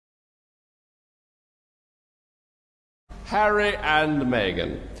Harry and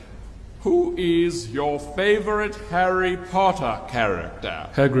Meghan, who is your favorite Harry Potter character?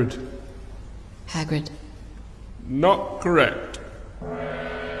 Hagrid. Hagrid. Not correct.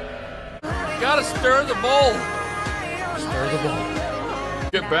 Gotta stir the bowl. Stir the bowl.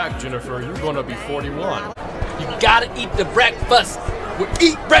 Get back, Jennifer. You're gonna be 41. You gotta eat the breakfast. We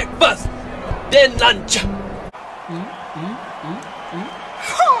eat breakfast, then lunch.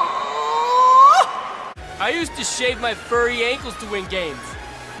 I used to shave my furry ankles to win games.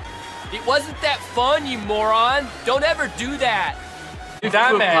 It wasn't that fun, you moron. Don't ever do that.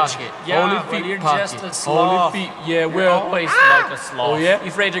 That magic. Yeah, Only well, feet you're pocket. just a sloth. Only feet. Yeah, You're well. always like a sloth. Oh, yeah? You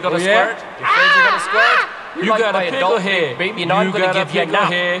afraid you're gonna Oh, yeah? squirt? You afraid you're gonna squirt? You Like got my a pickle adult hair. baby. You know I'm gonna give you a nap.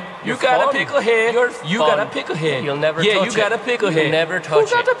 You You're got a fun. pickle hair. You're You fun. got a pickle hair. You'll never yeah, touch you got it. a pickle You'll hair. never touch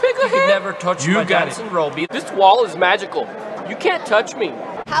Who got it. a pickle You hair? can never touch You my got Dancing it. Roby. This wall is magical. You can't touch me.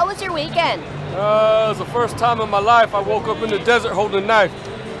 How was your weekend? It's the first time in my life I woke up in the desert holding a knife.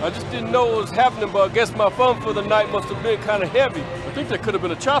 I just didn't know what was happening, but I guess my fun for the night must have been kind of heavy. I think that could have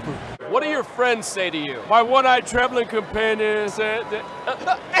been a chopper. What do your friends say to you? My one-eyed traveling companion said that...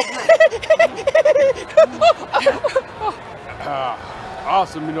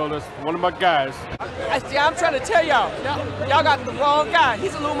 awesome, you know, that's one of my guys. I'm trying to tell y'all got the wrong guy.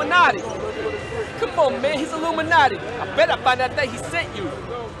 He's Illuminati. Come on, man, he's Illuminati. I bet I find out that he sent you.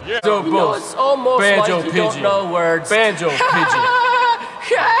 Yeah. So, You know, it's almost Banjo like you pigeon. don't know words. Banjo pigeon.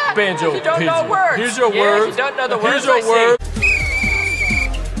 Banjo You don't pigeon. know words. Here's your Yeah, words. You don't know the words. Here's your I say. words.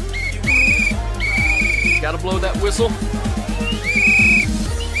 Gotta blow that whistle.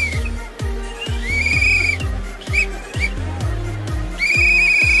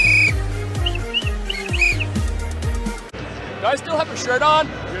 Do I still have a shirt on?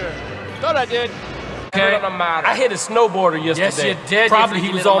 Yeah. Thought I did. Okay. It don't matter. I hit a snowboarder yesterday. Yes, you did. Probably you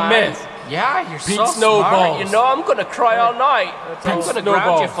he was little on man. meth. Yeah, you're Pink so snowballs. smart. You know I'm gonna cry all night. I'm gonna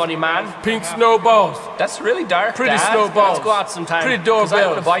ground you, snowballs. funny man. Pink snowballs. That's really dark. Pretty Dad. snowballs. Let's go out sometime. Pretty 'cause I doorbells.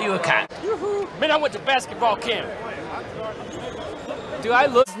 wanna buy you a cat. Man, I went to basketball camp. Do I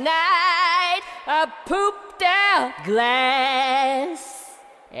look? Night, I pooped out glass,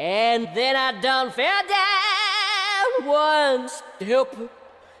 and then I done fell down one step.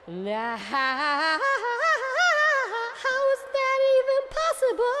 Now, how is that even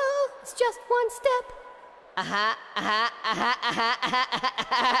possible? It's just one step.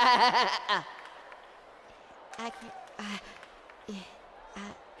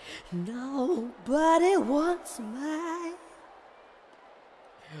 Nobody wants my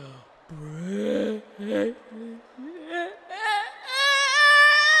bread.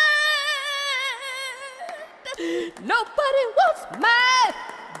 Nobody wants my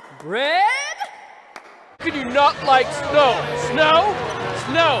bread. Could you not like snow? Snow?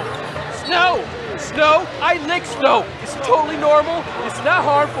 Snow? Snow? Snow? I lick snow. It's totally normal. It's not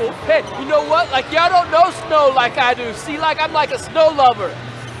harmful. Hey, you know what? Like y'all don't know snow like I do. See, like I'm like a snow lover.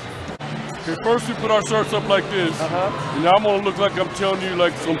 Okay, first we put our shirts up like this. And now I'm gonna look like I'm telling you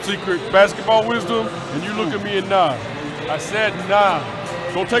like some secret basketball wisdom, and you look at me and nod. I said nod.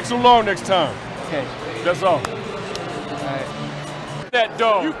 Don't take so long next time. Okay. That's all. That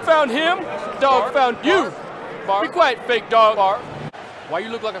dog. You found him? Dog found you. Be quiet, fake dog. Why you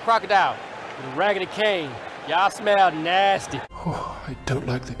look like a crocodile with a raggedy cane? Y'all smell nasty. Oh, I don't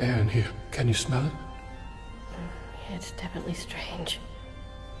like the air in here. Can you smell it? It's definitely strange.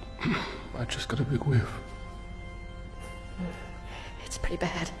 I just got a big whiff. It's pretty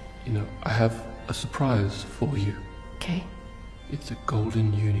bad. You know, I have a surprise for you. Okay? It's a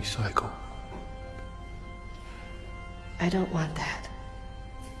golden unicycle. I don't want that.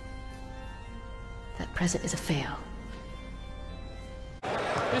 That present is a fail.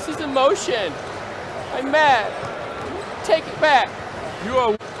 This is emotion. I'm mad. Take it back. You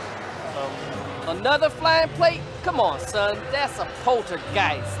are. Another flying plate? Come on, son. That's a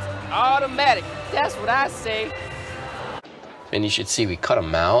poltergeist. Automatic. That's what I say. And you should see, we cut a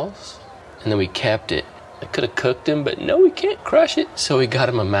mouse, and then we kept it. I could have cooked him, but no, we can't crush it, so we got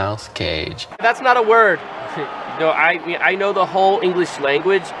him a mouse cage. That's not a word. No, I know the whole English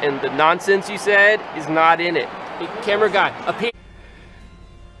language, and the nonsense you said is not in it. Hey, camera guy, up here.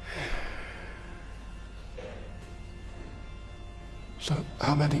 So,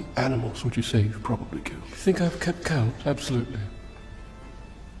 how many animals would you say you've probably killed? You think I've kept count? Absolutely.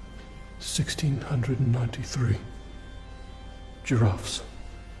 1,693 giraffes.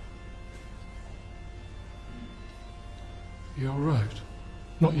 You're right.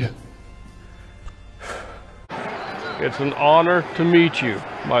 Not yet. It's an honor to meet you,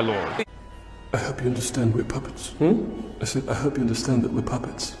 my lord. I hope you understand we're puppets. I said, I hope you understand that we're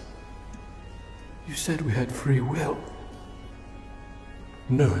puppets. You said we had free will.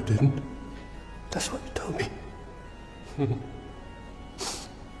 No, I didn't. That's what you told me.